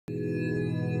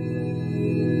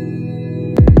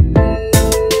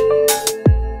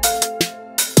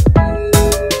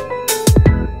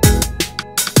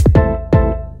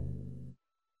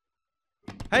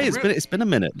Hey, it's been a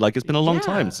minute. Like it's been a long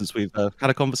time Yeah. since we've had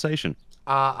a conversation.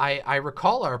 I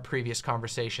recall our previous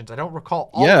conversations. I don't recall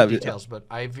all the Yeah, details, but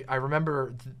I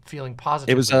remember feeling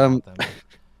it was positively about them.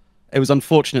 it was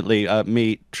unfortunately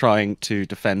me trying to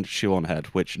defend Head,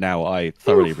 which now I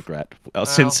thoroughly Oof. regret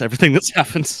since Well, everything that's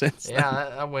happened since yeah, then.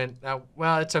 I went.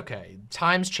 Well, it's okay.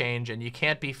 Times change, and you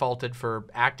can't be faulted for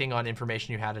acting on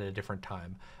information you had at a different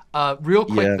time. Real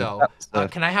quick Yeah, though,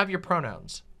 that's can I have your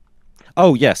pronouns?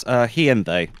 oh yes, he and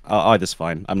they. Either's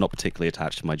fine. I'm not particularly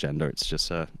attached to my gender. It's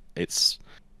just it's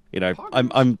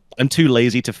Poggers. I'm too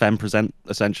lazy to femme present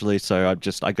essentially, so I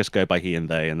just go by he and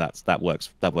they, and that works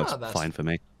Well, that's fine for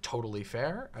me. totally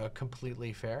fair.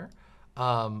 Completely fair.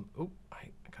 Oop, I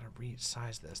gotta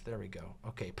resize this. There we go.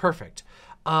 Okay, perfect.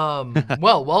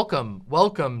 Well,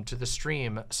 welcome to the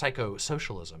stream, Psycho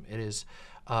Socialism. It is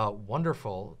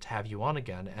wonderful to have you on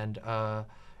again,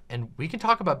 and we can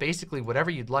talk about basically whatever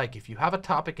you'd like. If you have a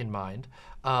topic in mind,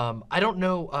 I don't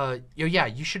know. Yeah,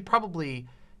 you should probably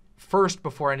first,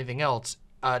 before anything else,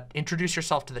 introduce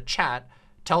yourself to the chat.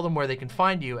 Tell them where they can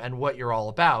find you and what you're all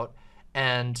about,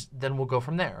 and then we'll go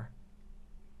from there.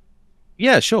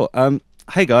 Yeah, sure.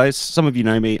 Hey guys, some of you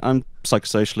know me. I'm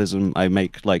Psychosocialism. I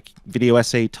make like video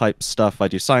essay type stuff. I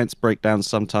do science breakdowns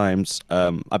sometimes.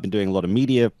 I've been doing a lot of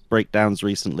media breakdowns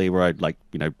recently, where I like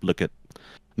look at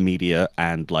media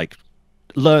and like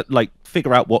learn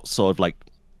figure out what sort of like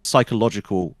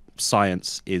psychological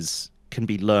science is can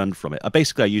be learned from it.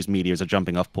 Basically, I use media as a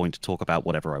jumping off point to talk about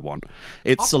whatever I want.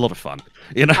 It's a Awesome. lot of fun,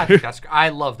 you know. I think that's. I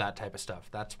love that type of stuff.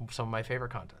 That's some of my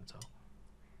favorite content. So.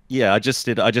 Yeah, I just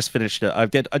finished it. I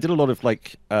did a lot of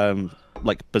like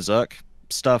Berserk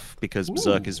stuff because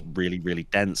Berserk is Ooh. really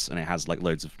dense and it has like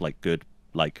loads of like good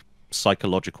like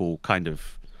psychological kind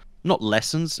of not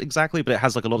lessons exactly, but it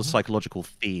has like a lot of Hmm. psychological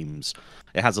themes.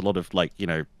 It has a lot of like,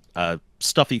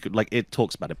 stuff you could like it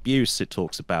talks about abuse, it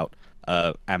talks about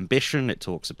ambition, it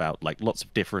talks about like lots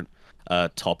of different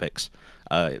topics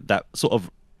that sort of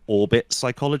orbit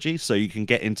psychology, so you can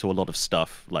get into a lot of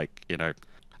stuff like,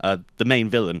 the main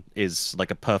villain is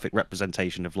like a perfect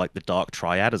representation of like the dark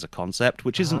triad as a concept,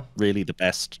 which Uh huh. isn't really the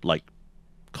best like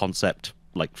concept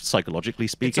like psychologically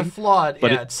It's a speaking, flawed.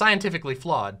 but Yeah, it's scientifically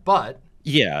flawed, but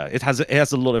yeah, it has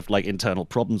a lot of like internal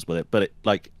problems with it, but it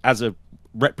like as a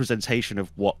representation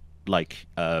of what like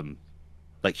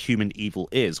human evil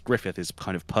is, Griffith is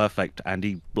kind of perfect and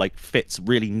he like fits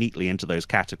really neatly into those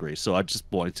categories. So I just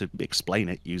wanted to explain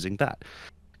it using that,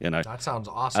 you know. that sounds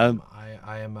awesome. Um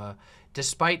I am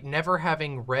despite never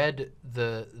having read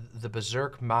the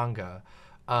Berserk manga,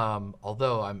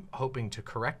 although I'm hoping to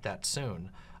correct that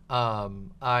soon.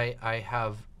 I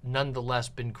have nonetheless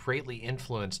been greatly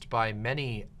influenced by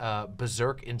many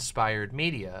Berserk inspired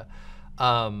media,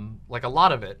 like a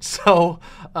lot of it. So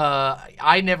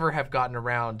I never have gotten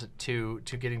around to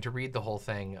getting to read the whole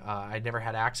thing. I never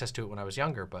had access to it when I was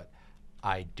younger, but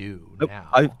I do I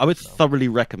now. I would So. thoroughly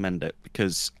recommend it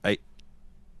because I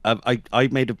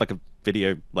made like a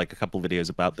video, like a couple videos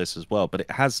about this as well, but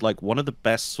it has like one of the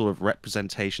best sort of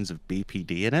representations of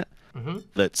BPD in it Hmm.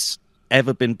 that's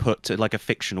ever been put to like a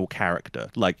fictional character.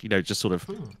 Like, just sort of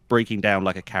Hmm. breaking down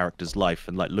like a character's life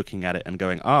and like looking at it and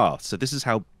going, ah, so this is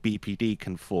how BPD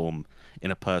can form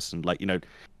in a person. Like,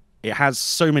 it has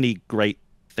so many great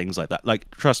things like that. Like,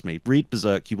 trust me, read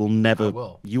Berserk, I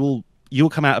will. you'll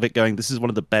come out of it going, this is one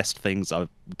of the best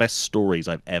stories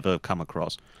I've ever come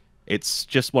across. It's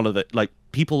just one of the like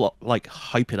people like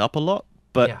hype it up a lot,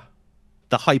 but Yeah.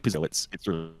 the hype is it's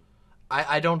really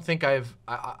I don't think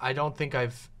I don't think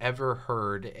I've ever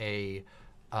heard a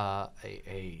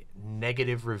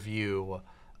negative review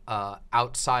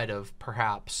outside of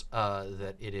perhaps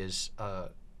that it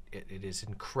is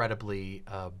incredibly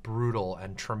brutal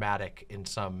and traumatic in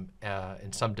some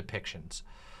depictions.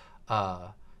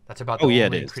 That's about oh the yeah,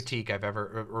 it only is. critique I've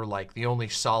ever, or like the only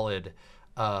solid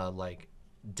like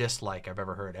dislike I've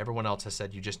ever heard. Everyone else has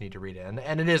said you just need to read it,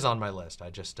 and it is on my list.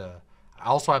 I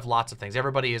also have lots of things.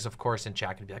 Everybody is, of course, in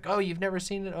chat and be like, "Oh, you've never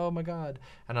seen it? Oh my god!"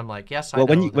 And I'm like, "Yes, I Well,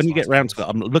 know when this you get lost around to things." it,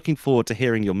 I'm looking forward to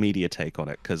hearing your media take on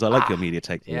it because I like your Ah, media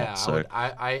take a lot. yeah, I So would.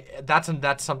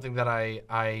 That's something that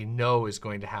I know is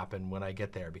going to happen when I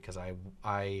get there because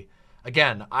I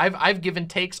again I've given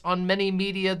takes on many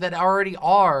media that already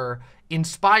are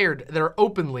inspired, that are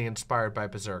openly inspired by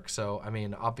Berserk. So I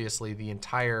mean, obviously the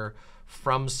entire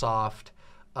FromSoft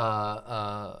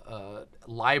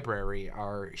library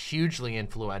are hugely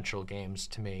influential games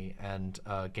to me, and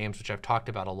games which I've talked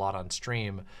about a lot on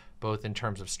stream, both in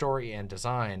terms of story and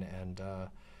design. And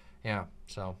yeah,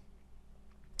 so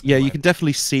yeah, you anyway, can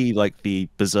definitely see like the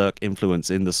Berserk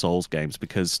influence in the Souls games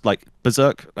because like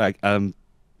Berserk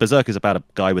is about a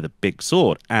guy with a big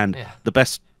sword, and yeah. the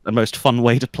best the most fun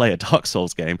way to play a Dark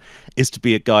Souls game is to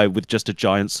be a guy with just a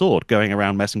giant sword going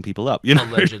around messing people up, you know?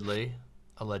 Allegedly,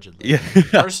 allegedly. Yeah.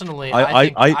 Personally, I, I,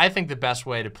 I, I think the best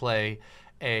way to play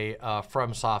a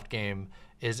FromSoft game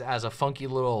is as a funky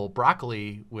little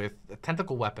broccoli with a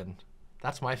tentacle weapon.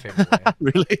 That's my favorite way.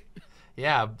 really?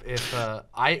 Yeah, if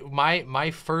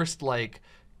my first like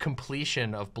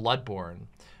completion of Bloodborne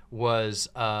was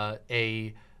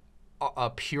a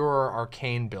pure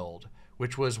arcane build,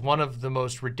 which was one of the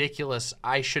most ridiculous.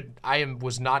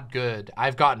 Was not good.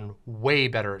 I've gotten way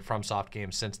better at FromSoft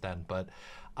games since then, but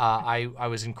I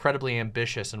was incredibly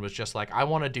ambitious and was just like, I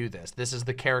want to do this. This is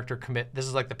the character commit. This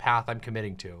is like the path I'm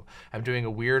committing to. I'm doing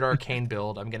a weird arcane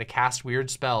build. I'm gonna cast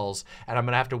weird spells, and I'm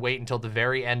gonna have to wait until the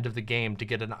very end of the game to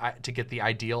get the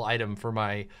ideal item for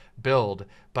my build.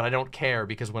 But I don't care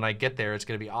because when I get there, it's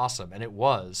gonna be awesome, and it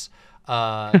was.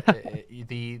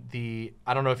 The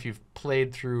I don't know if you've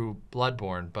played through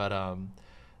Bloodborne, but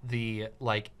the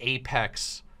like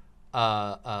apex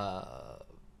arcane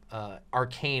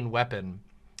weapon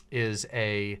is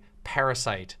a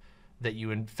parasite that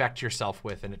you infect yourself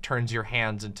with, and it turns your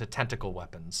hands into tentacle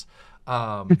weapons.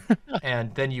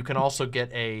 And then you can also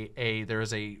get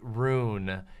there's a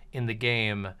rune in the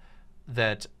game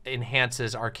that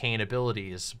enhances arcane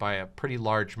abilities by a pretty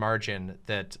large margin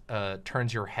that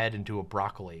turns your head into a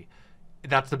broccoli.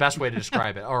 That's the best way to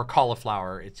describe it, or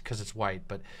cauliflower. It's because it's white,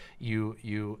 but you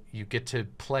get to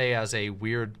play as a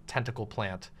weird tentacle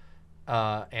plant,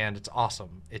 and it's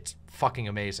awesome. It's fucking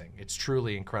amazing. It's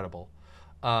truly incredible.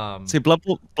 See,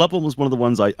 Bloodborne was one of the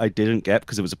ones I didn't get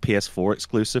because it was a PS4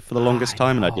 exclusive for the longest I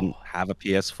time, and I know. didn't have a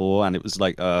PS4, and it was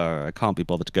like, I can't be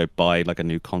bothered to go buy like a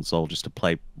new console just to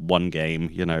play one game,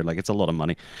 you know, like it's a lot of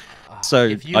money. So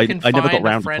If you can I never got find a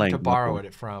around to friend playing to borrow Bloodborne.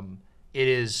 it from, it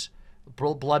is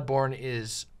Bloodborne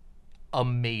is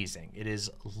amazing. It is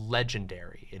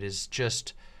legendary. It is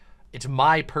just, it's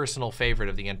my personal favorite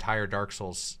of the entire Dark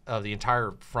Souls, of the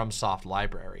entire FromSoft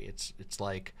library. It's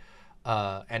like,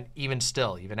 and even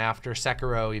still, even after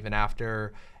Sekiro, even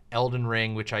after Elden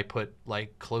Ring, which I put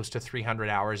like close to 300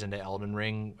 hours into Elden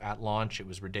Ring at launch, it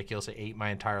was ridiculous. It ate my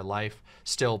entire life.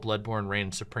 Still, Bloodborne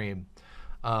reigns supreme.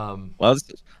 Well,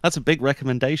 that's a big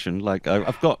recommendation. Like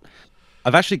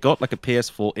I've actually got like a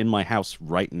PS4 in my house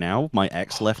right now. My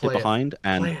ex left it Play it. behind,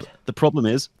 and Play it. the problem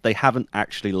is they haven't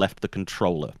actually left the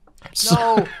controller. So,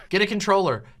 No, get a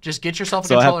controller. Just get yourself a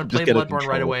so I have controller to and just play get a Bloodborne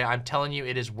right controller. away. I'm telling you,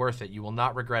 it is worth it. You will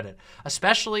not regret it.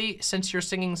 Especially since you're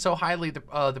singing so highly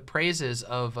the praises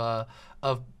of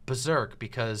Berserk,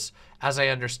 because as I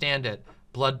understand it,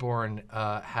 Bloodborne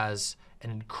has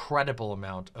an incredible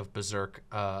amount of Berserk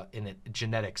in it,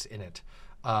 genetics in it,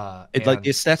 It like the and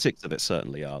aesthetics of it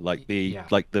certainly are yeah,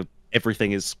 like the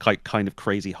everything is kind of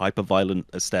crazy hyper violent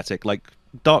aesthetic. Like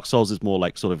Dark Souls is more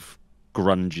like sort of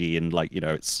grungy and like you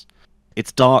know it's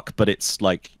dark, but it's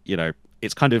like you know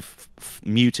it's kind of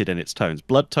muted in its tones.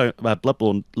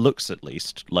 Bloodborne looks at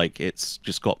least like it's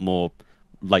just got more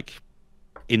like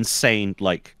insane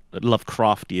like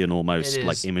Lovecraftian it almost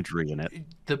like is. imagery in it.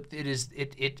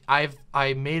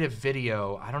 I made a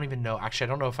video. I don't even know, actually I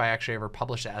don't know if I actually ever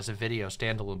published it as a video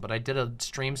standalone, but I did a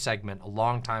stream segment a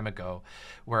long time ago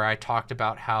where I talked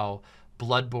about how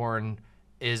Bloodborne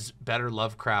is better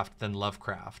Lovecraft than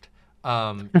Lovecraft,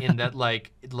 in that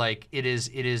like it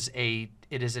is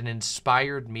an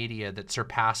inspired media that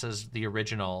surpasses the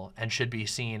original and should be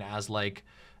seen as like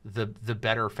the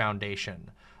better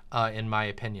foundation, in my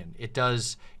opinion. It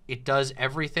does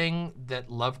everything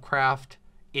that Lovecraft.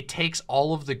 It takes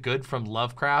all of the good from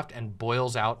Lovecraft and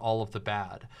boils out all of the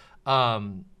bad,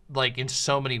 like in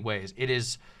so many ways.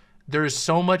 There's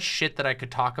so much shit that I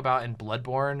could talk about in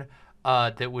Bloodborne,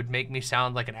 that would make me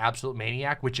sound like an absolute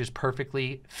maniac, which is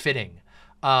perfectly fitting,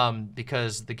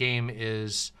 because the game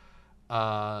is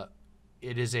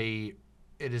it is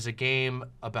a game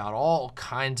about all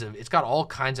kinds of. It's got all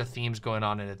kinds of themes going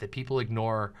on in it that people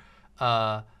ignore.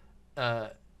 Uh, uh,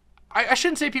 I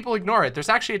shouldn't say people ignore it. There's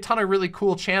actually a ton of really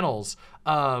cool channels.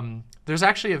 There's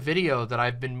actually a video that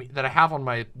I have on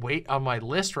my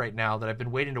list right now that I've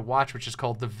been waiting to watch, which is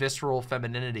called "The Visceral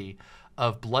Femininity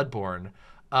of Bloodborne,"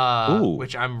 Ooh,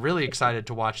 which I'm really excited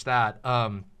to watch that.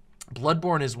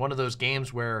 Bloodborne is one of those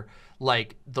games where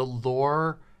like the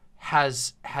lore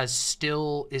is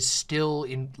still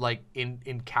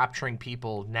in capturing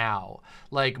people now.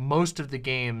 Like most of the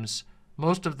games,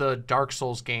 most of the Dark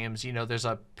Souls games, you know, there's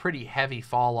a pretty heavy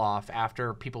fall off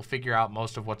after people figure out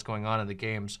most of what's going on in the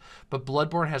games. But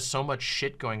Bloodborne has so much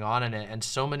shit going on in it and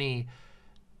so many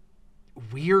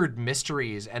weird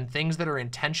mysteries and things that are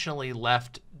intentionally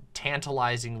left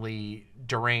tantalizingly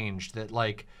deranged that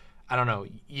like I don't know.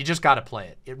 You just got to play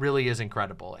it. It really is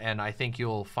incredible, and I think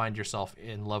you'll find yourself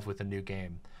in love with a new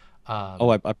game. Oh,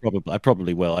 I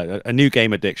probably will. A new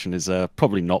game addiction is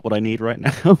probably not what I need right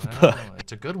now. But Well,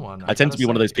 it's a good one. I I tend gotta to be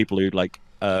one of those say. people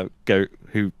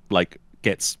who like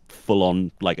gets full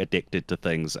on like addicted to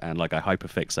things, and like I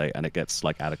hyperfixate and it gets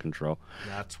like out of control.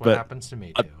 That's what But happens to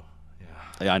me I, too. Yeah.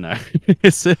 yeah, I know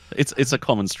it's a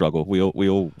common struggle. We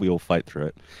all fight through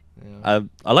it. Yeah.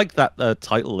 I like that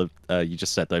title of you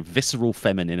just said though, visceral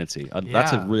femininity.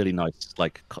 That's a Yeah. really nice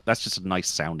that's just a nice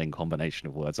sounding combination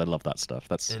of words. I love that stuff.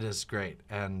 That's It is great,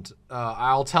 and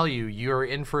I'll tell you, you're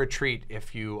in for a treat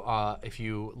if you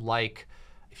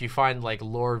find like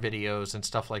lore videos and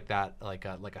stuff like that, like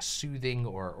a soothing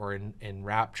or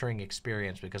enrapturing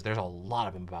experience, because there's a lot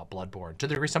of them about Bloodborne. To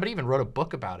the degree somebody even wrote a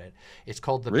book about it. It's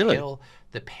called really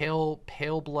the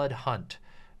Pale Blood Hunt.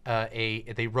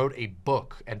 They wrote a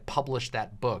book and published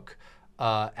that book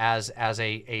as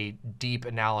a deep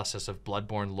analysis of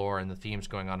Bloodborne lore and the themes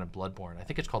going on in Bloodborne. I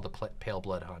think it's called the Pale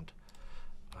Blood Hunt.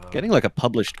 getting like a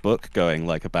published book going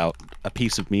like about a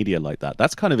piece of media like that.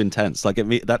 That's kind of intense.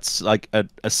 That's like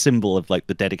a symbol of like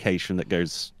the dedication that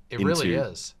goes It really into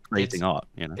is. creating art.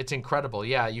 It's incredible.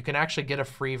 Yeah, you can actually get a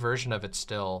free version of it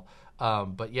still.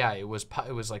 But yeah, it was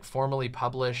like formally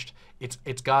published.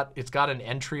 It's got an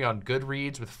entry on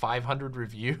Goodreads with 500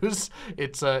 reviews.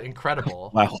 It's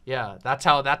incredible. Wow. Yeah, that's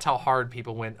how hard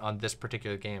people went on this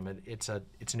particular game. It's an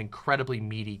incredibly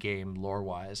meaty game lore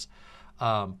wise.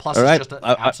 Plus, All it's right, just an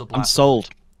absolute blast. I'm sold.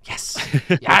 Yes,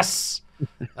 yes,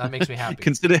 that makes me happy.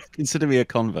 Consider me a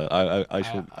convert.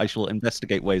 I shall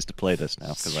investigate ways to play this now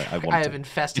because I want I have to.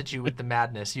 infested you with the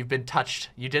madness. You've been touched.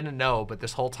 You didn't know, but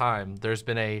this whole time there's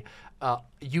been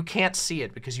you can't see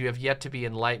it because you have yet to be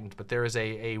enlightened, but there is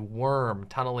a worm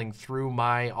tunneling through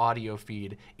my audio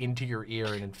feed into your ear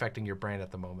and infecting your brain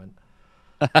at the moment.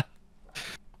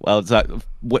 Well, it's like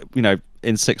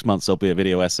in 6 months there'll be a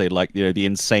video essay like the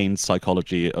insane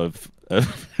psychology of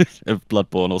of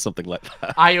Bloodborne or something like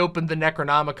that. I opened the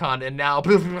Necronomicon and now,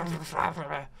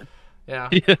 yeah,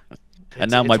 Yeah.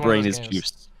 And now my one of brain those is games.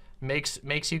 juiced.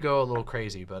 Makes you go a little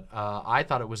crazy, but I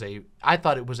thought it was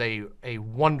a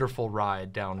wonderful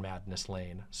ride down Madness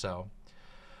Lane. So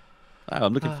Oh,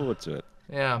 I'm looking forward to it.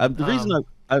 yeah. The reason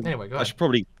Anyway, go I ahead. should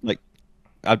probably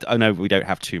I know we don't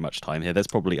have too much time here. There's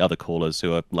probably other callers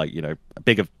who are like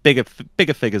bigger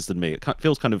figures than me. It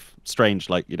feels kind of strange,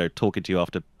 like talking to you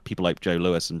after people like Joe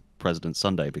Lewis and President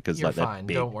Sunday because You're like they're fine.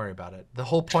 big. Don't worry about it. The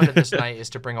whole point of this night is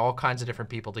to bring all kinds of different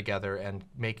people together and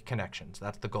make connections.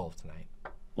 That's the goal of tonight.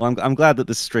 Well, I'm glad that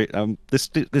this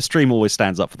stream always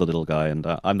stands up for the little guy, and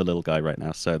I'm the little guy right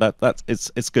now. So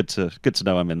it's good to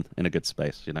know I'm in a good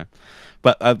space.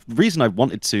 But the reason I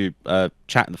wanted to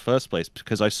chat in the first place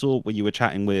because I saw where you were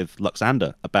chatting with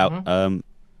Luxander about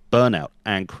burnout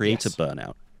and creator Yes.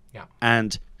 burnout. Yeah.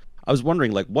 And I was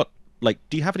wondering, do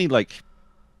you have any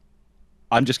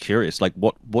I'm just curious,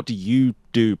 what do you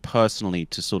do personally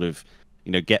to sort of,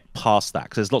 get past that?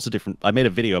 Because there's lots of different. I made a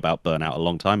video about burnout a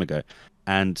long time ago,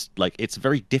 and it's a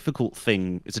very difficult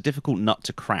thing. It's a difficult nut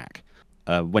to crack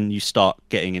when you start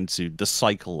getting into the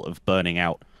cycle of burning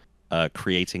out,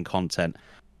 creating content,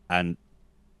 and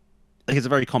it's a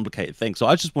very complicated thing. So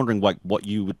I was just wondering, what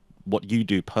you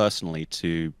do personally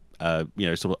to,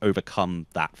 sort of overcome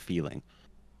that feeling.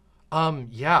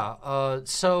 Yeah.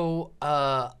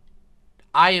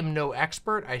 I am no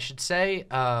expert, I should say.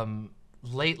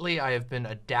 Lately, I have been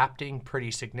adapting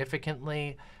pretty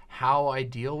significantly how I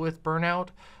deal with burnout.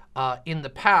 In the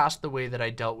past, the way that I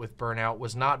dealt with burnout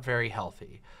was not very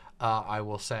healthy. I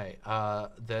will say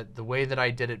the way that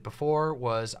I did it before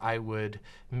was I would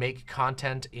make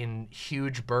content in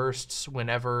huge bursts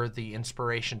whenever the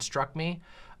inspiration struck me.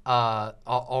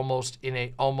 Almost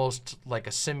like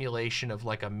a simulation of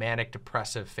like a manic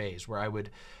depressive phase where I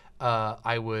would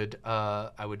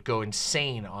go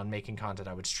insane on making content.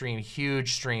 I would stream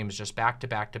huge streams just back to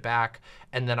back to back,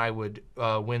 and then I would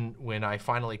when I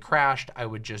finally crashed, I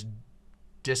would just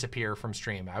disappear from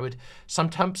stream.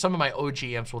 Sometimes some of my OG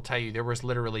imps will tell you there was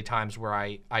literally times where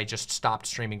I just stopped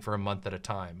streaming for a month at a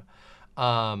time,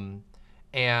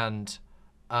 and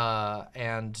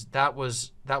that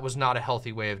was not a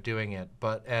healthy way of doing it.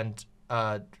 But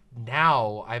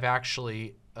now I've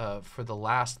actually for the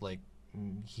last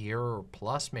year or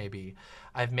plus maybe,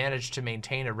 I've managed to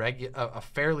maintain a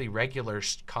fairly regular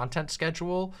content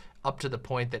schedule up to the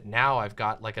point that now I've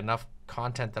got enough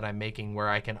content that I'm making where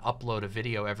I can upload a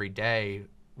video every day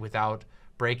without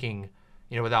breaking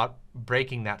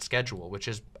that schedule, which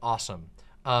is awesome.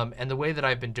 And the way that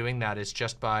I've been doing that is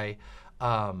just by,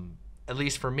 at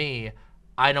least for me,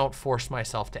 I don't force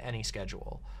myself to any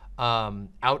schedule.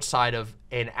 outside of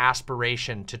an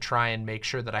aspiration to try and make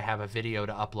sure that I have a video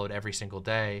to upload every single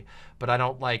day. But I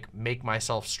don't like make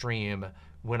myself stream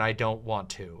when I don't want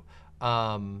to,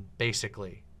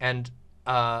 basically. And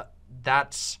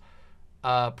that's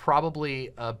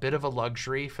probably a bit of a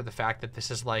luxury for the fact that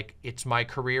this is like, it's my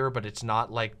career, but it's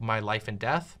not like my life and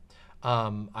death.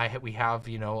 We have,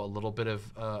 you know, a little bit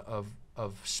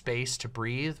of space to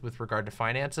breathe with regard to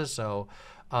finances. So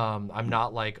I'm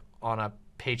not like on a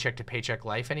paycheck to paycheck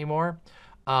life anymore.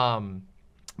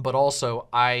 But also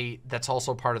that's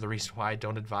also part of the reason why I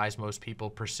don't advise most people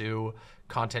pursue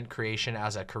content creation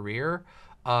as a career.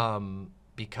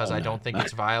 Because I don't think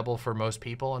it's viable for most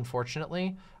people,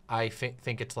 unfortunately. I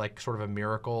think it's like sort of a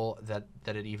miracle that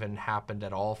it even happened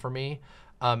at all for me.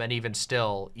 And even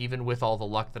still, even with all the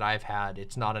luck that I've had,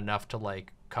 it's not enough to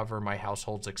like cover my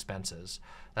household's expenses.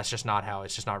 That's just not how,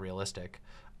 it's just not realistic.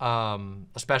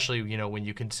 Especially, you know, when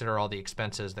you consider all the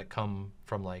expenses that come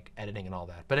from like editing and all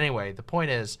that. But anyway, the point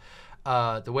is,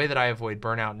 the way that I avoid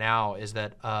burnout now is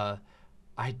that I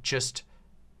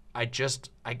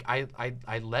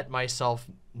let myself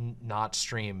not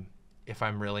stream if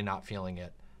I'm really not feeling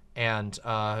it. And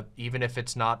even if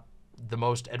it's not the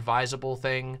most advisable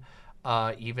thing,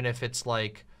 even if it's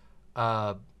like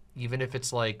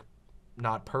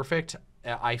not perfect,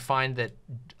 I find that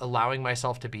allowing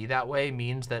myself to be that way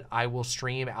means that I will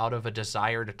stream out of a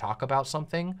desire to talk about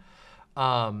something,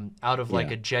 out of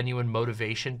like a genuine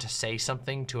motivation to say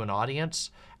something to an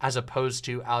audience, as opposed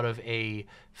to out of a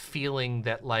feeling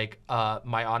that like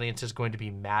my audience is going to be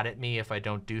mad at me if I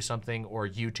don't do something, or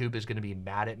YouTube is going to be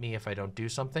mad at me if I don't do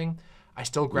something. I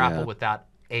still grapple with that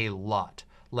a lot.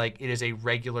 Like, it is a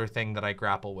regular thing that I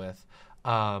grapple with.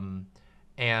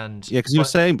 Because you were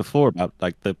saying before about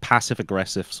like the passive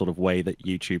aggressive sort of way that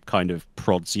YouTube kind of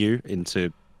prods you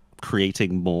into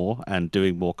creating more and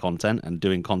doing more content and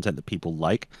doing content that people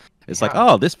like. It's like,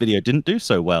 oh, this video didn't do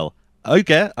so well.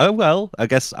 Okay, oh well, I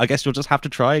guess you'll just have to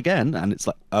try again. And it's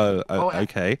like,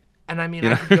 okay. And I mean,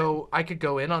 you know? I could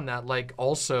go in on that. Like,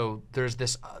 also, there's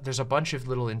a bunch of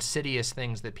little insidious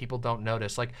things that people don't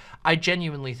notice. Like, I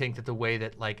genuinely think that the way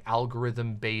that like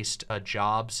algorithm-based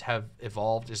jobs have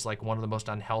evolved is like one of the most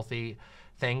unhealthy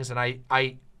things. And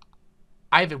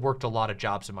I've worked a lot of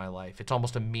jobs in my life. It's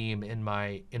almost a meme in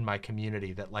my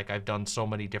community that like I've done so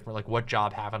many different, like, what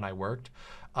job haven't I worked?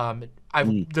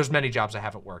 There's many jobs I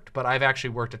haven't worked, but I've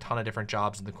actually worked a ton of different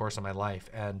jobs in the course of my life.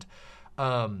 And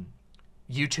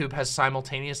YouTube has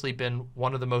simultaneously been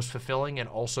one of the most fulfilling and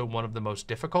also one of the most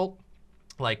difficult,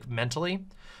 like mentally.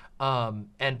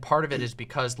 And part of it is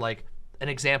because, like, an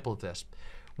example of this,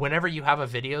 whenever you have a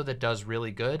video that does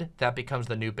really good, that becomes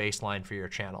the new baseline for your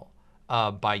channel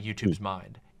by YouTube's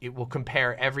mind. It will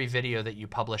compare every video that you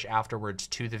publish afterwards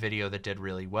to the video that did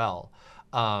really well.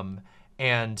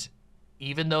 And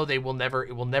even though it will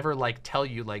never like tell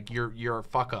you like you're a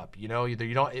fuck up, you know,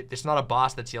 it's not a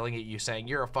boss that's yelling at you saying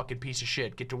you're a fucking piece of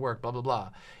shit, get to work, blah blah blah.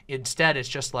 Instead, it's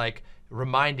just like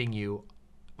reminding you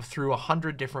through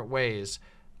 100 different ways,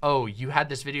 oh, you had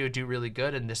this video do really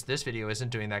good and this video isn't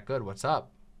doing that good. What's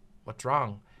up? What's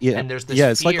wrong? And there's this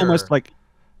it's fear. like almost like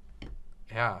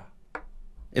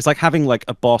it's like having like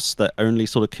a boss that only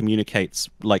sort of communicates,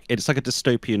 like, it's like a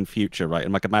dystopian future, right?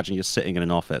 And like, imagine you're sitting in an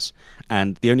office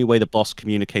and the only way the boss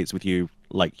communicates with you,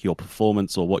 like your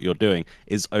performance or what you're doing,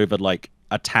 is over like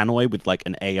a tannoy with like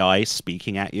an AI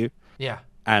speaking at you. Yeah.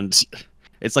 And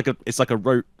it's like a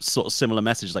rote sort of similar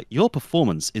message, like your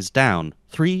performance is down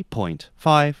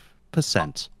 3.5%.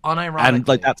 Unironically. And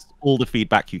like that's all the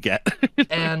feedback you get.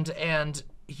 and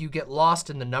you get lost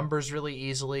in the numbers really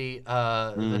easily.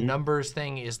 The numbers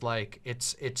thing is like,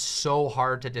 it's so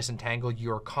hard to disentangle.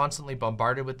 You're constantly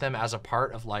bombarded with them as a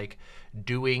part of like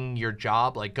doing your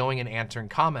job, like going and answering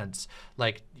comments.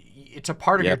 Like, it's a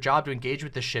part of your job to engage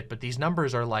with this shit, but these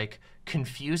numbers are like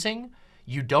confusing.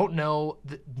 You don't know,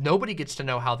 nobody gets to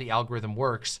know how the algorithm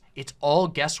works. It's all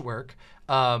guesswork.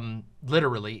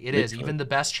 Literally, it is. Even the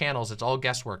best channels, it's all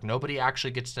guesswork. Nobody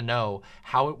actually gets to know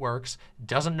how it works.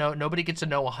 Nobody gets to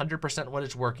know 100% what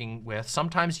it's working with.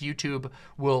 Sometimes YouTube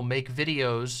will make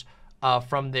videos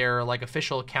from their like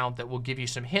official account that will give you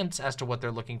some hints as to what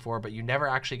they're looking for, but you never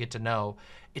actually get to know.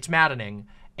 It's maddening.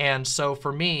 And so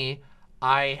for me,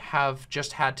 I have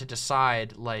just had to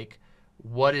decide like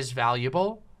what is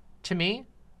valuable to me.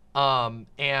 And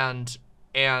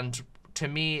to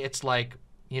me, it's like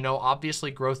You know,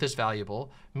 obviously growth is valuable.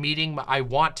 I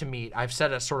want to meet, I've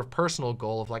set a sort of personal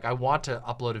goal of like, I want to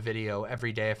upload a video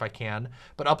every day if I can,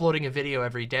 but uploading a video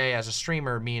every day as a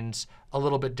streamer means a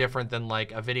little bit different than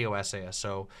like a video essayist.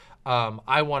 So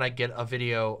I want to get a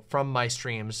video from my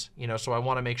streams, you know, so I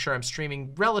want to make sure I'm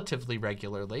streaming relatively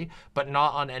regularly, but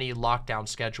not on any lockdown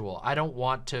schedule. I don't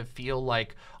want to feel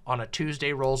like on a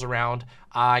Tuesday rolls around,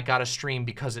 I got to stream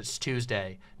because it's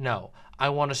Tuesday. No, I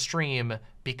want to stream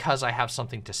because I have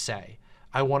something to say.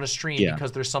 I want to stream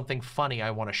because there's something funny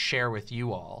I want to share with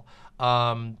you all.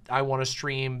 I want to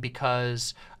stream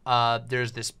because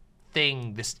there's this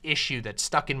thing, this issue that's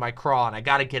stuck in my craw and I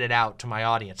got to get it out to my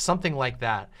audience, something like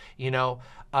that, you know?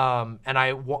 And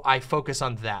I focus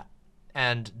on that,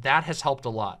 and that has helped a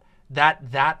lot.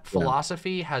 That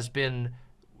philosophy has been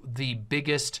the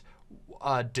biggest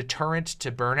deterrent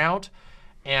to burnout,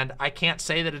 and I can't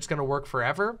say that it's going to work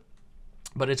forever,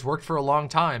 but it's worked for a long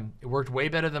time. It worked way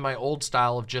better than my old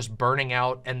style of just burning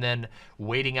out and then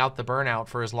waiting out the burnout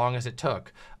for as long as it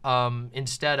took.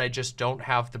 Instead, I just don't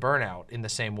have the burnout in the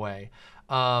same way.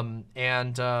 I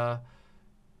don't know.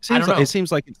 It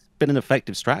seems like it's been an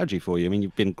effective strategy for you. I mean,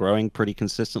 you've been growing pretty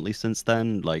consistently since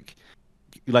then. Like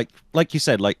you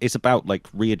said, like it's about like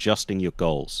readjusting your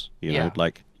goals, you know,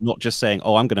 like not just saying,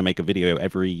 oh, I'm going to make a video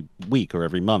every week or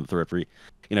every month or every,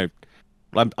 you know,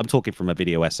 I'm talking from a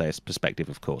video essayist perspective,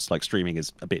 of course. Like streaming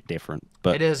is a bit different,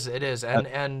 but it is,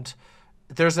 and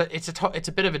there's it's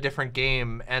a bit of a different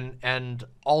game, and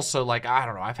also like I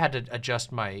don't know, I've had to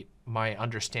adjust my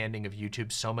understanding of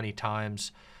YouTube so many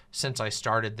times since I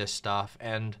started this stuff,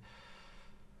 and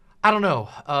I don't know,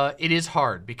 it is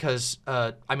hard because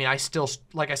I mean I still,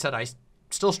 like I said, I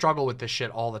still struggle with this shit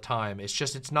all the time. It's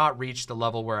just it's not reached the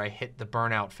level where I hit the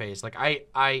burnout phase. Like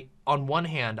I on one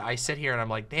hand I sit here and I'm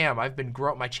like, damn,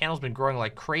 my channel's been growing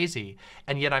like crazy,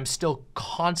 and yet I'm still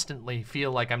constantly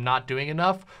feel like I'm not doing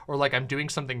enough, or like I'm doing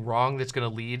something wrong that's going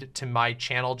to lead to my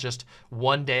channel just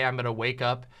one day I'm going to wake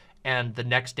up and the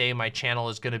next day my channel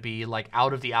is going to be like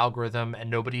out of the algorithm and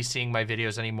nobody's seeing my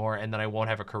videos anymore, and then I won't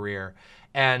have a career.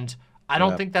 And I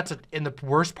don't think that's and the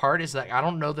worst part is that I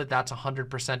don't know that that's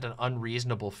 100% an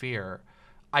unreasonable fear.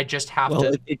 I just have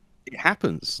to. It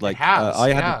happens. Like it has,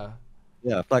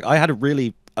 like I had a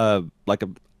really like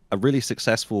a really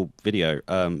successful video.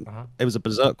 It was a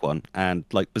Berserk one, and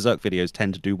like Berserk videos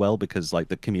tend to do well because like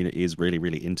the community is really,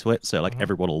 really into it. So like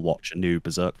everyone will watch a new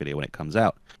Berserk video when it comes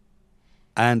out.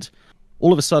 And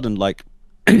all of a sudden, like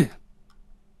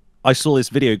I saw this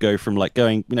video go from like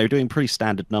going, you know, doing pretty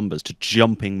standard numbers to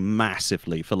jumping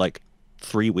massively for like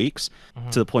 3 weeks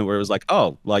to the point where it was like,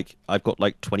 oh, like I've got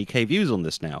like 20K views on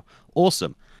this now.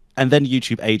 Awesome. And then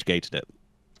YouTube age gated it.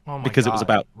 Oh my because God, it was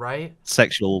about right?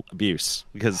 sexual abuse,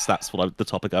 because that's what the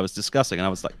topic I was discussing. And I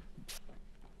was like,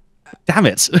 damn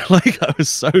it. Like I was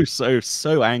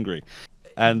so angry.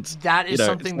 And that is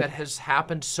something that has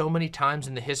happened so many times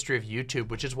in the history of YouTube,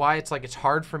 which is why it's like it's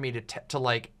hard for me to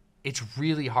like, it's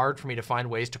really hard for me to find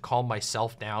ways to calm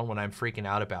myself down when I'm freaking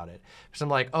out about it. Because I'm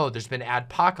like, oh, there's been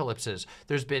adpocalypses.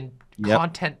 There's been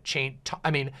content change. I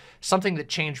mean, something that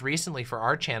changed recently for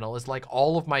our channel is like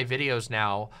all of my videos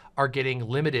now are getting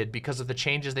limited because of the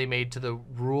changes they made to the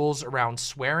rules around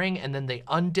swearing, and then they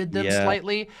undid them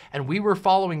slightly. And we were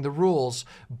following the rules,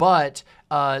 but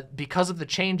because of the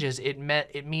changes, it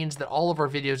means that all of our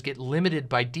videos get limited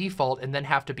by default and then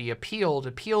have to be appealed.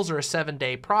 Appeals are a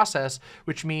 7-day process,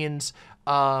 which means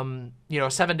you know, a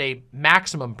 7-day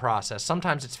maximum process.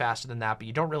 Sometimes it's faster than that, but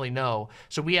you don't really know.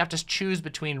 So we have to choose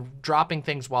between dropping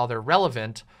things while they're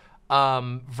relevant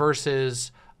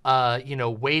versus you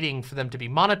know, waiting for them to be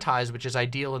monetized, which is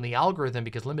ideal in the algorithm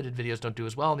because limited videos don't do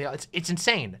as well. And it's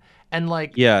insane. And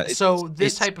like, so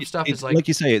this type of stuff is like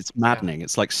you say, it's maddening.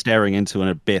 It's like staring into an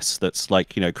abyss that's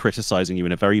like, you know, criticizing you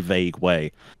in a very vague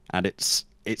way. And it's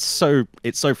so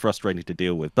frustrating to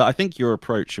deal with. But I think your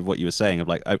approach of what you were saying of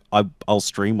like, I'll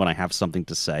stream when I have something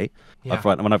to say.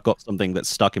 When I've got something that's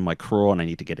stuck in my craw and I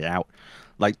need to get it out.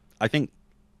 Like, I think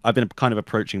I've been kind of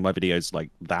approaching my videos like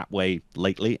that way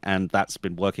lately, and that's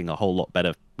been working a whole lot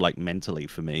better, like mentally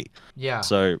for me. Yeah.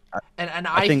 So, and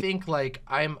I think like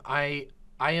I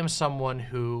am someone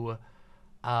who,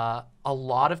 a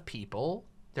lot of people,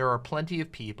 there are plenty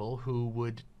of people who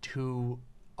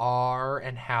are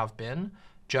and have been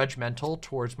judgmental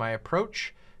towards my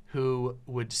approach, who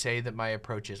would say that my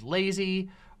approach is lazy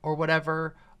or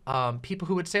whatever. People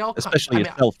who would say all kinds, especially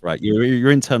yourself, right?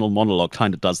 Your internal monologue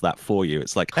kind of does that for you.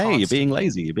 It's like, hey, you're being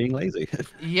lazy. You're being lazy.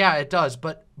 Yeah, it does.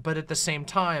 But at the same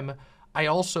time, I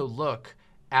also look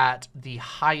at the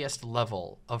highest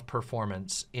level of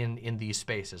performance in these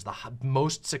spaces, the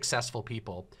most successful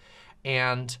people,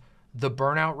 and the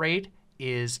burnout rate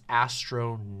is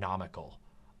astronomical.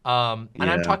 And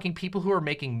I'm Yeah. talking people who are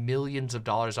making millions of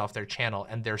dollars off their channel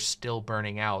and they're still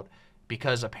burning out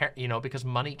because because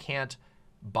money can't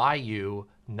buy you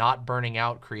not burning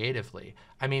out creatively.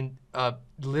 I mean,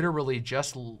 literally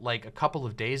just like a couple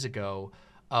of days ago,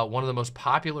 one of the most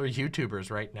popular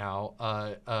YouTubers right now,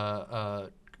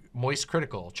 Moist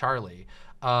Critical Charlie,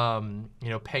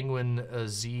 Penguin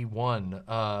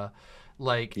Z1,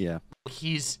 like Yeah.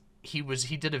 he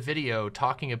did a video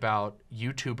talking about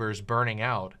YouTubers burning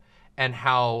out and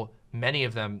how many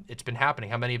of them, it's been happening,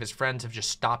 how many of his friends have just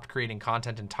stopped creating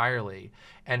content entirely,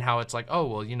 and how it's like, oh,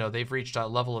 well, they've reached a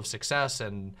level of success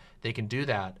and they can do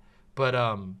that. But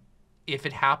if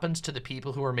it happens to the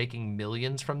people who are making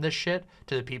millions from this shit,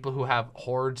 to the people who have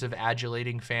hordes of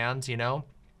adulating fans,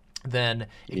 then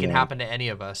it can Yeah. happen to any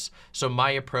of us. So my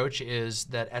approach is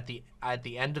that at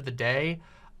the end of the day,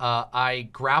 I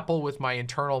grapple with my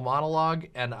internal monologue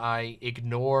and I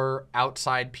ignore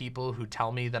outside people who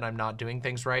tell me that I'm not doing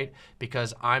things right,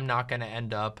 because I'm not going to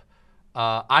end up.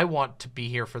 I want to be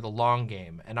here for the long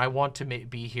game, and I want to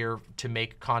be here to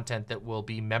make content that will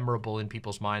be memorable in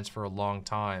people's minds for a long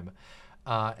time.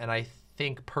 And I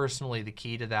think personally the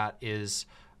key to that is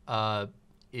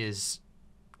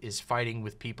fighting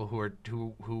with people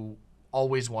who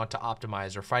always want to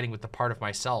optimize, or fighting with the part of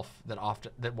myself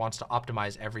that wants to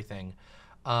optimize everything.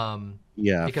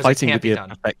 Yeah. Because it Fighting can't with be your done.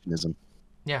 perfectionism.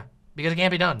 Yeah, because it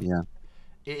can't be done. Yeah.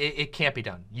 It can't be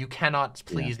done. You cannot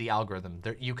Yeah. please the algorithm.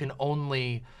 You can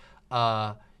only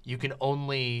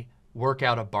work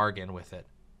out a bargain with it,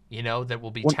 that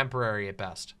will be One temporary at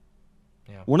best.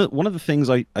 Yeah. one of the things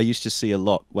I used to see a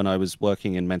lot when I was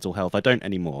working in mental health, I don't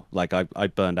anymore. Like I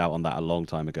burned out on that a long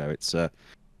time ago.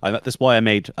 That's why I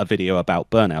made a video about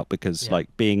burnout, because Yeah.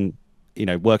 like being,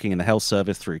 working in the health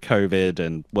service through COVID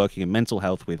and working in mental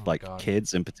health with Oh my like God.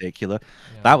 kids in particular,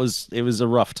 Yeah. it was a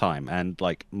rough time. And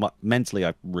like mentally,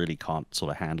 I really can't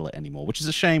sort of handle it anymore, which is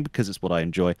a shame because it's what I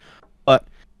enjoy. But,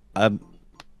 um,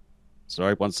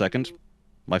 sorry, one second.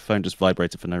 My phone just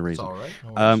vibrated for no It's reason. all right. No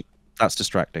Um, worries. that's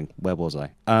distracting. Where was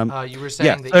I? You were Yeah.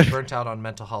 saying that you burnt out on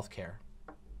mental health care.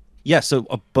 Yeah,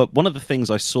 but one of the things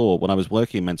I saw when I was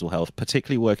working in mental health,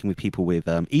 particularly working with people with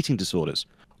eating disorders,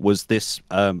 was this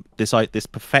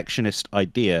perfectionist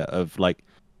idea of like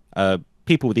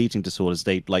people with eating disorders.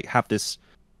 They like have this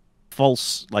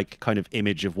false like kind of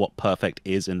image of what perfect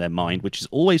is in their mind, which is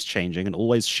always changing and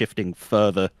always shifting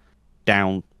further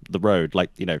down the road. Like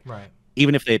Right.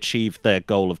 even if they achieve their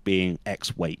goal of being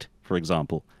X weight, for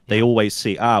example, they Yeah. always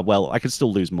see, well, I can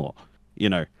still lose more, you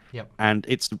know. Yep. And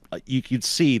you could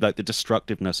see like the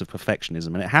destructiveness of perfectionism,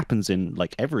 and it happens in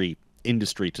like every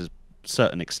industry to a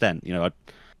certain extent.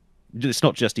 It's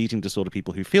not just eating disorder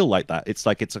people who feel like that. It's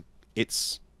like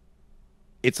it's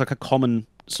like a common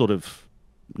sort of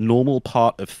normal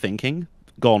part of thinking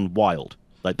gone wild.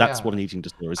 Like that's what Yeah. an eating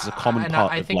disorder is. It's a common And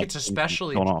part I of think like it's thinking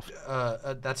especially gone off.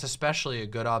 that's especially a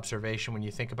good observation when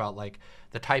you think about like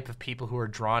the type of people who are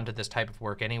drawn to this type of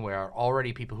work anyway are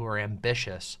already people who are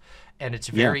ambitious, and it's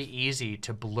Yeah, very easy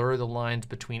to blur the lines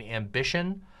between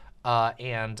ambition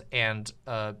and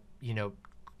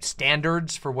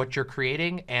standards for what you're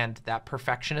creating and that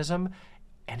perfectionism,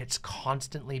 and it's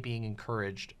constantly being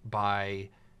encouraged by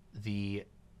the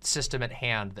system at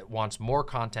hand that wants more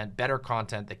content, better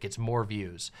content that gets more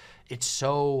views. It's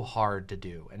so hard to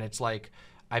do. And it's like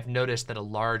I've noticed that a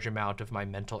large amount of my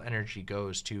mental energy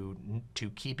goes to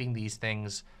keeping these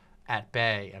things at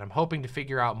bay. And I'm hoping to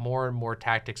figure out more and more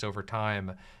tactics over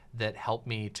time that help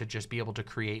me to just be able to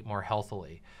create more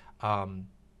healthily.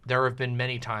 There have been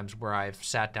many times where I've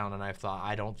sat down and I've thought,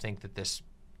 I don't think that this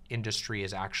industry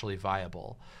is actually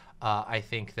viable. I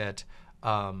think that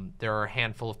there are a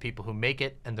handful of people who make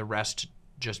it, and the rest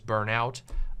just burn out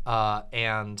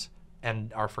and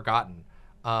are forgotten.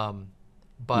 yeah.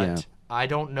 But I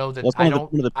don't know that Well, it's one of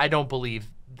the I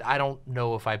don't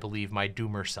know if I believe my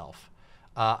doomer self,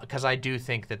 because I do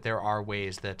think that there are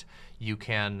ways that you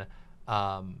can.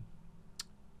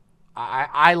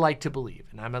 I like to believe,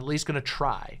 and I'm at least going to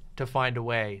try to find a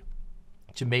way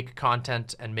to make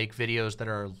content and make videos that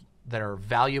are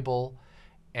valuable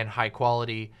and high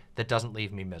quality that doesn't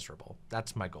leave me miserable.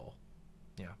 That's my goal.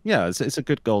 Yeah. Yeah, it's a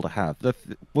good goal to have.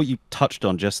 What you touched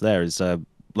on just there is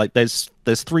like there's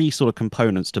three sort of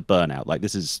components to burnout. Like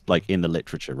this is like in the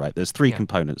literature, right? There's three Yeah.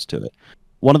 components to it.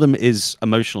 One of them is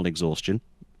emotional exhaustion.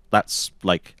 That's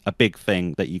like a big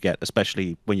thing that you get,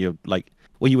 especially when you're like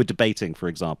when you were debating, for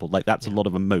example. Like that's a Yeah. lot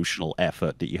of emotional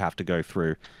effort that you have to go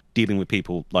through dealing with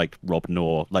people like Rob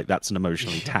Noor. Like that's an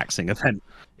emotionally Yeah. taxing event.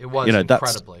 It was That's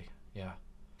incredibly. Yeah.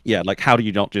 Yeah, like how do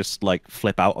you not just like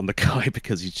flip out on the guy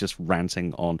because he's just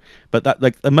ranting on? But that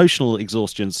like emotional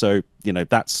exhaustion, so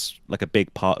that's like a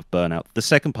big part of burnout. The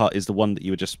second part is the one that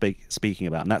you were just speaking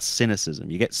about, and that's cynicism.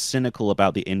 You get cynical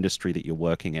about the industry that you're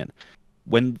working in.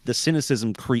 When the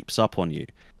cynicism creeps up on you,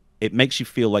 it makes you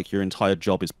feel like your entire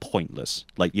job is pointless.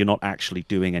 Like you're not actually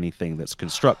doing anything that's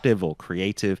constructive or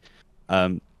creative.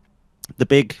 Um, the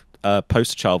big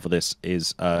poster child for this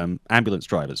is ambulance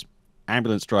drivers.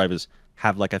 Ambulance drivers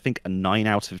have like I think a 9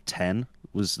 out of 10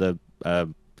 was the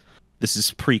this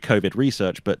is pre-COVID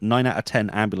research, but 9 out of 10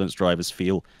 ambulance drivers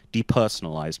feel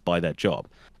depersonalized by their job.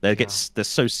 Yeah. They're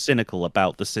so cynical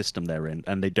about the system they're in,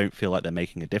 and they don't feel like they're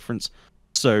making a difference.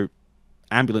 So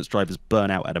ambulance drivers burn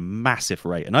out at a massive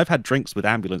rate. And I've had drinks with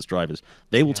ambulance drivers.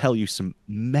 They will Yeah. tell you some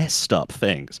messed up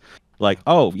things. Yeah. Like,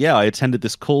 oh yeah, I attended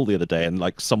this call the other day and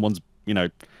like someone's,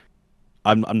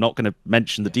 I'm not going to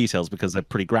mention the Yeah. details because they're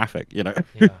pretty graphic. Yeah.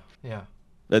 Yeah.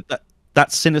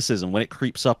 That cynicism when it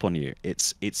creeps up on you,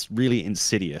 it's really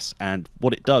insidious. And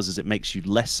what it does is it makes you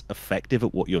less effective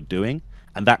at what you're doing,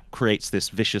 and that creates this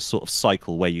vicious sort of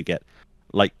cycle where you get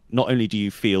like not only do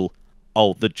you feel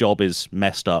oh the job is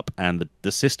messed up and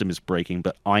the system is breaking,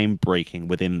 but I'm breaking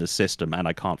within the system and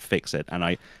I can't fix it,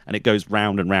 and it goes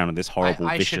round and round in this horrible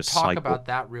I should vicious talk cycle. about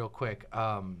that real quick.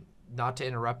 Not to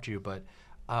interrupt you, but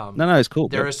No, it's cool.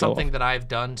 there Go is off. something that I've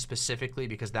done specifically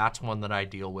because that's one that I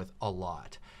deal with a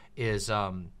lot. Is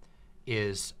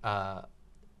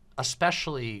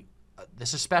especially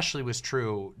this especially was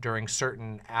true during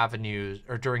certain avenues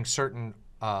or during certain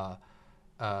what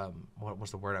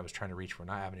was the word I was trying to reach for?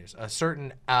 Not avenues.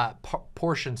 Certain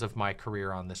portions of my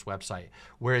career on this website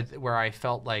where I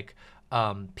felt like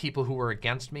people who were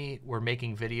against me were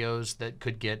making videos that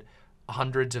could get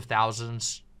hundreds of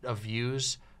thousands of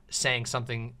views saying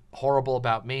something horrible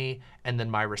about me, and then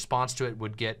my response to it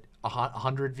would get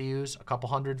 100 views, a couple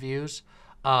hundred views.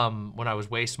 When I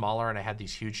was way smaller and I had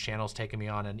these huge channels taking me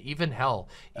on, and even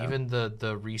even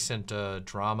the recent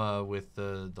drama with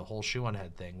the whole shoe on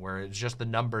head thing, where it's just the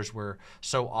numbers were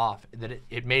so off that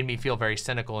it made me feel very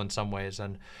cynical in some ways.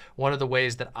 And one of the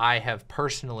ways that I have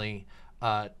personally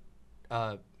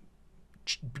gotten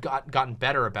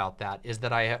better about that is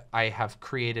that I have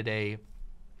created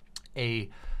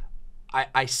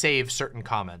I save certain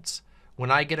comments.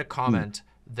 When I get a comment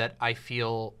that I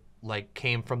feel like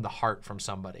came from the heart from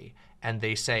somebody and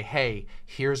they say, hey,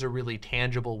 here's a really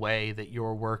tangible way that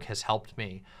your work has helped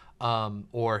me,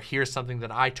 or here's something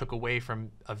that I took away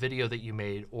from a video that you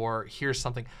made, or here's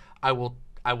something, I will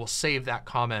save that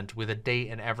comment with a date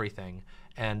and everything,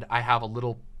 and I have a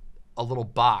little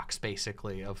box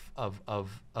basically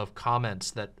of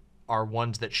comments that are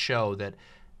ones that show that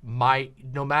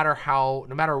no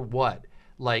matter what,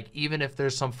 like even if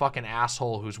there's some fucking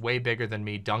asshole who's way bigger than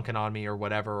me dunking on me or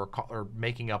whatever, or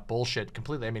making up bullshit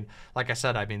completely. I mean, like I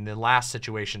said, the last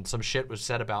situation, some shit was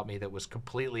said about me that was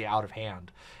completely out of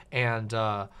hand and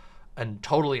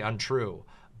totally untrue,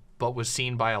 but was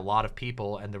seen by a lot of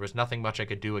people, and there was nothing much I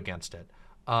could do against it.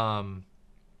 But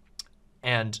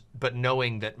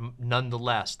knowing that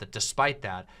nonetheless, that despite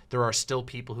that, there are still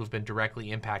people who've been directly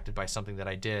impacted by something that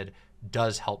I did,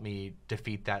 does help me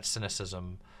defeat that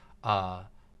cynicism,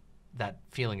 that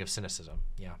feeling of cynicism.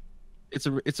 Yeah. It's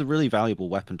a really valuable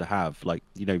weapon to have. Like,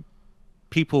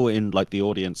 people in like the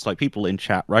audience, like people in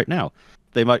chat right now,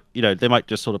 they might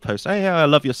just sort of post, hey, I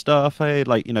love your stuff. Hey,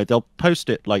 like, they'll post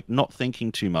it like not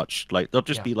thinking too much. Like they'll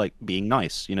just be like being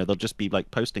nice, they'll just be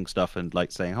like posting stuff and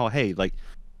like saying, oh, hey, like,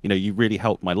 you really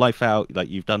helped my life out. Like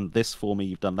you've done this for me,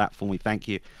 you've done that for me. Thank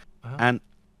you. And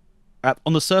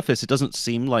on the surface, it doesn't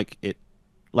seem like it,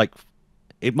 like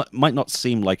it might not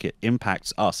seem like it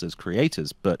impacts us as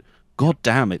creators, but god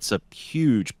damn, it's a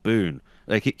huge boon.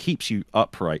 Like it keeps you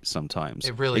upright sometimes.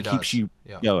 It really does. Keeps you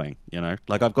going,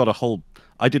 Like I've got a whole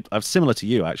I'm similar to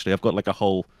you actually. I've got like a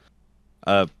whole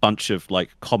bunch of like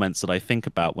comments that I think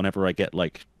about whenever I get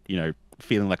like,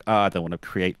 feeling like, I don't want to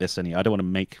create this I don't want to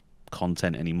make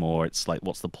content anymore. It's like,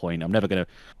 what's the point? I'm never gonna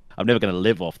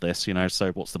live off this,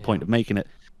 so what's the point of making it?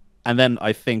 And then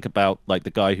I think about like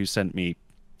the guy who sent me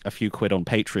a few quid on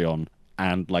Patreon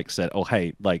and like said, oh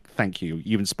hey, like thank you,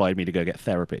 you inspired me to go get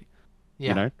therapy.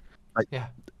 Like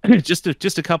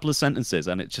just a couple of sentences,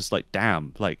 and it's just like,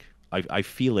 damn, like I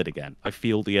feel it again. I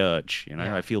feel the urge,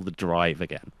 I feel the drive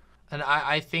again. And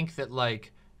I think that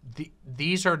like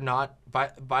these are not,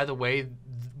 by the way,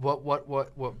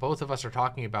 what both of us are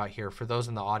talking about here, for those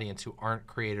in the audience who aren't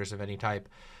creators of any type,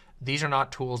 these are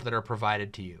not tools that are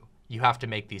provided to you. You have to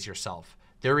make these yourself.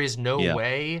 There is no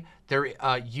way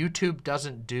YouTube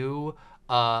doesn't do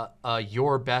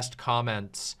your best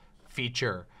comments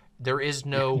feature. There is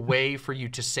no way for you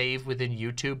to save within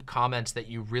YouTube comments that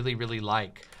you really, really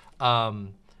like,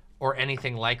 or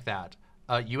anything like that.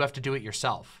 You have to do it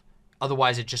yourself.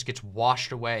 Otherwise, it just gets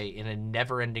washed away in a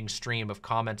never-ending stream of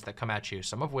comments that come at you,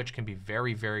 some of which can be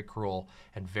very, very cruel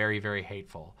and very, very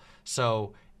hateful.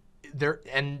 So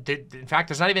in fact,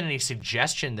 there's not even any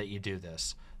suggestion that you do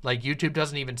this. Like, YouTube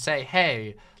doesn't even say,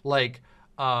 hey,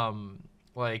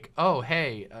 oh,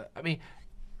 hey, I mean,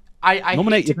 I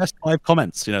nominate your best 5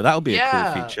 comments. You know, that would be a cool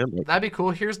yeah, feature. Like, that'd be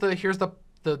cool. Here's the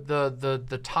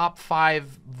top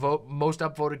 5 most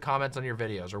upvoted comments on your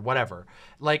videos or whatever.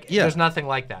 Like, there's nothing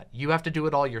like that. You have to do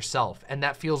it all yourself, and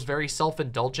that feels very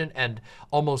self-indulgent and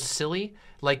almost silly,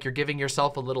 like you're giving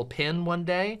yourself a little pin one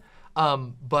day.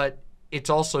 But it's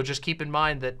also, just keep in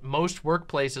mind that most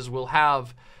workplaces will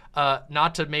have,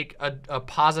 not to make a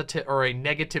positive or a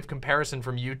negative comparison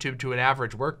from YouTube to an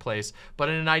average workplace, but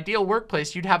in an ideal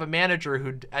workplace, you'd have a manager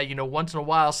who'd, you know, once in a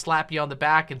while slap you on the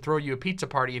back and throw you a pizza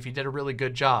party if you did a really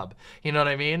good job. You know what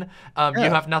I mean? You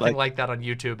have nothing like that on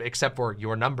YouTube, except for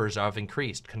your numbers have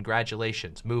increased.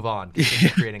 Congratulations. Move on. Continue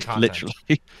creating content.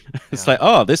 Literally. It's like,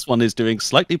 oh, this one is doing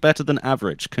slightly better than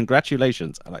average.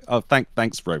 Congratulations. I'm like, oh,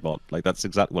 thanks, robot. Like, that's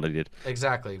exactly what I did.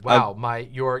 Exactly. Wow.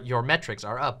 Your metrics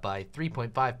are up by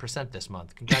 3.5% this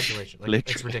month. Congratulations. Like,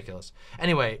 it's ridiculous.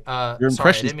 Anyway, your sorry, I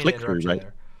impressions didn't mean to click through, interrupt you right?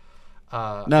 there. No,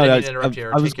 I no, didn't mean to interrupt you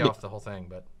or take you off the whole thing,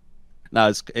 but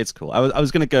no, it's cool. I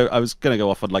was gonna go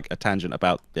off on like a tangent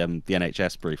about the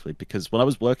NHS briefly, because when I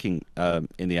was working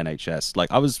in the NHS, like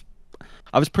I was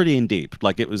pretty in deep.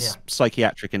 Like, it was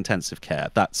psychiatric intensive care.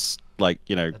 That's like,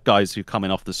 you know, guys who come in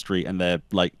off the street and they're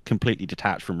like completely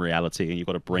detached from reality, and you've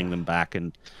got to bring them back,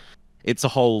 and it's a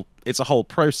whole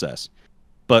process.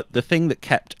 But the thing that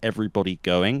kept everybody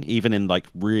going, even in like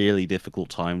really difficult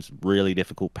times, really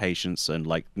difficult patients, and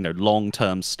like, you know,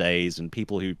 long-term stays, and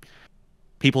people who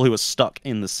were stuck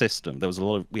in the system. There was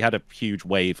we had a huge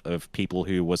wave of people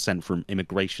who were sent from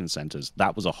immigration centers.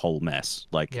 That was a whole mess.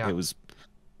 Like, it was,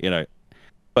 you know,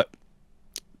 but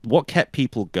what kept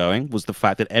people going was the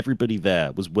fact that everybody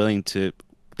there was willing to,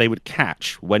 they would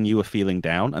catch when you were feeling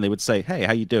down, and they would say, hey,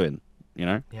 how you doing? You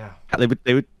know? yeah. They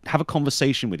would have a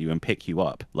conversation with you and pick you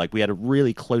up. Like, we had a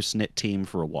really close-knit team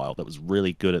for a while that was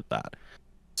really good at that.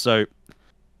 So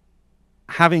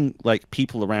having like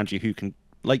people around you who can,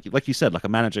 like you said, like a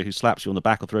manager who slaps you on the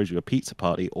back or throws you a pizza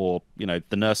party, or, you know,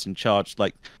 the nurse in charge,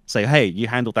 like, say, hey, you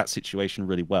handled that situation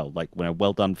really well. Like, you know,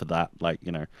 well done for that. Like,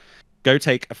 you know, go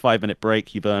take a 5-minute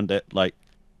break. You've earned it. Like,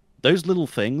 those little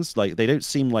things, like, they don't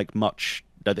seem like much.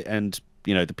 And,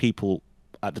 you know, the people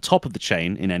at the top of the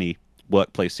chain in any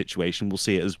workplace situation will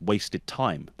see it as wasted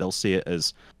time. They'll see it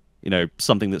as, you know,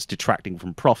 something that's detracting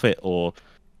from profit, or,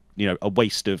 you know, a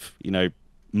waste of, you know,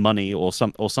 money, or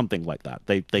something like that.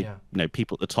 They you know,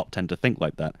 people at the top tend to think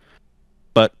like that.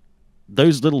 But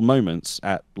those little moments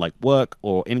at like work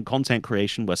or in content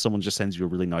creation where someone just sends you a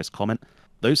really nice comment,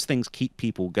 those things keep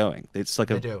people going. It's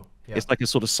like it's like a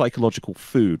sort of psychological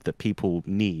food that people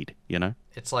need, you know?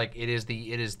 It's like it is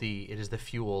the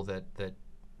fuel that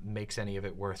makes any of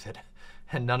it worth it.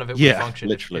 And none of it would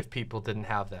function if people didn't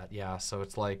have that. Yeah. So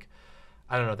it's like,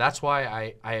 I don't know. That's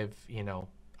why I've, you know,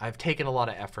 I've taken a lot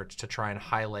of efforts to try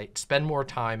and spend more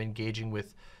time engaging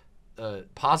with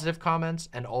positive comments,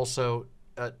 and also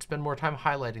spend more time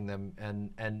highlighting them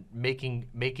and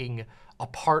making a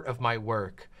part of my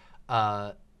work,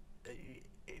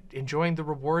 enjoying the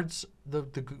rewards,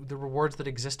 the rewards that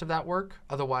exist of that work.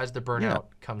 Otherwise, the burnout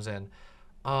comes in.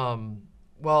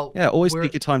 Well, always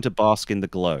take your time to bask in the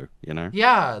glow, you know?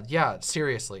 Yeah,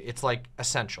 seriously. It's like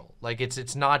essential. Like,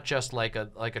 it's not just like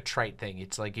a trite thing.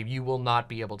 It's like, if you will not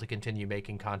be able to continue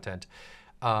making content.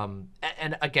 And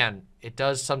again, it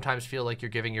does sometimes feel like you're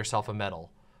giving yourself a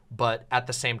medal, but at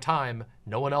the same time,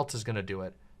 no one else is going to do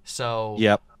it. So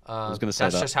I was going to say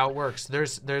that's just how it works.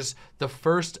 There's the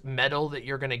first medal that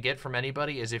you're going to get from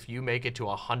anybody is if you make it to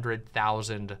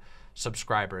 100,000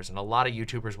 subscribers, and a lot of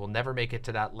YouTubers will never make it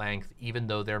to that length, even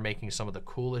though they're making some of the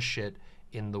coolest shit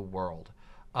in the world.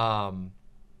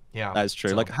 That's true.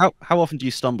 So, like, how often do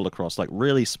you stumble across like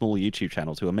really small YouTube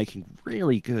channels who are making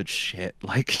really good shit?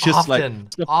 Like, just often,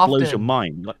 like stuff blows your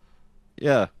mind. Like,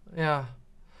 yeah.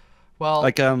 Well,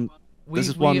 like this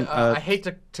is one. I hate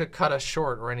to cut us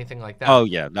short or anything like that. Oh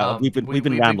yeah, no, we've been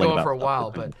rambling going about for a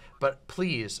while, but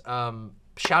please,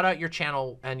 shout out your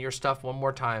channel and your stuff one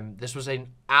more time. This was an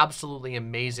absolutely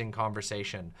amazing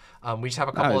conversation. We just have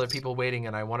a couple other people waiting,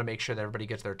 and I want to make sure that everybody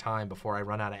gets their time before I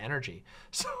run out of energy.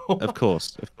 So of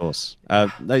course.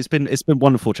 It's been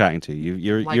wonderful chatting to you.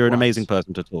 You're an amazing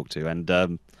person to talk to,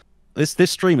 and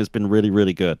this stream has been really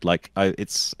really good. Like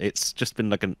it's just been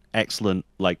like an excellent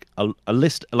like a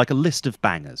list of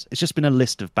bangers. It's just been a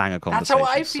list of banger That's how I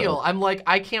conversations. feel. So I'm like,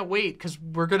 I can't wait because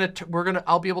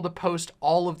I'll be able to post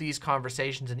all of these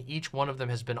conversations, and each one of them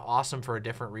has been awesome for a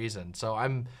different reason. So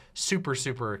I'm super,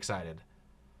 super excited.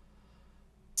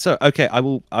 okay, I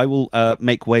will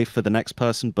make way for the next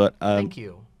person, but Thank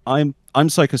you. I'm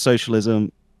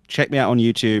psychosocialism. Check me out on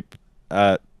YouTube.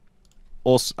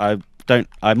 Also,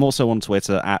 I'm also on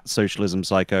Twitter at socialism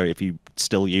psycho. If you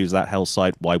still use that hell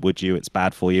site, why would you? It's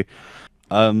bad for you.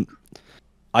 Um,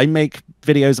 I make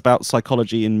videos about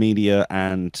psychology in media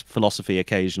and philosophy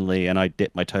occasionally, and I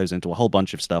dip my toes into a whole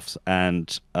bunch of stuff.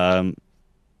 And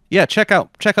yeah, check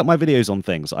out my videos on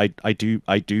things. I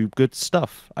do good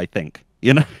stuff. I think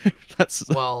that's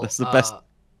Well, that's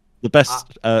the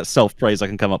best self praise I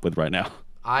can come up with right now.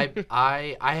 I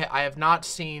have not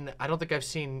seen. I don't think I've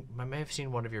seen. I may have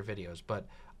seen one of your videos, but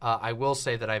I will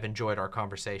say that I've enjoyed our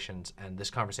conversations, and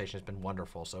this conversation has been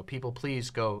wonderful. So people,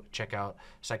 please go check out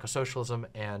Psychosocialism,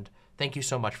 and thank you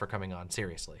so much for coming on.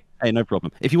 Seriously. Hey, no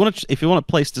problem. If you want a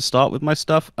place to start with my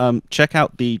stuff, check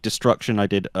out the destruction I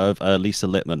did of Lisa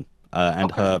Littman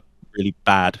and Okay. her really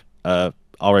bad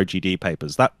ROGD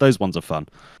papers. Those ones are fun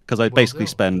because I Will basically do.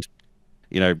 spend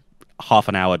half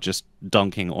an hour just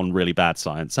dunking on really bad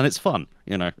science, and it's fun.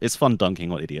 It's fun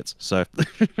dunking on idiots. So,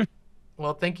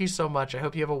 Well, thank you so much. I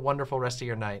hope you have a wonderful rest of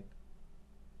your night.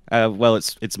 well,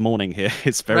 it's morning here.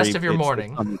 It's Rest very of your it's the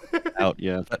morning. sun out.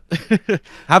 Yeah.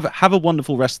 Have a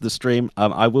wonderful rest of the stream.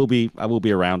 I will be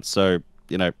around. So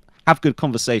have good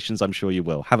conversations. I'm sure you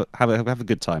will. Have a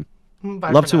good time. Bye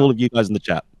for Love to all now. of you guys in the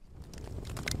chat.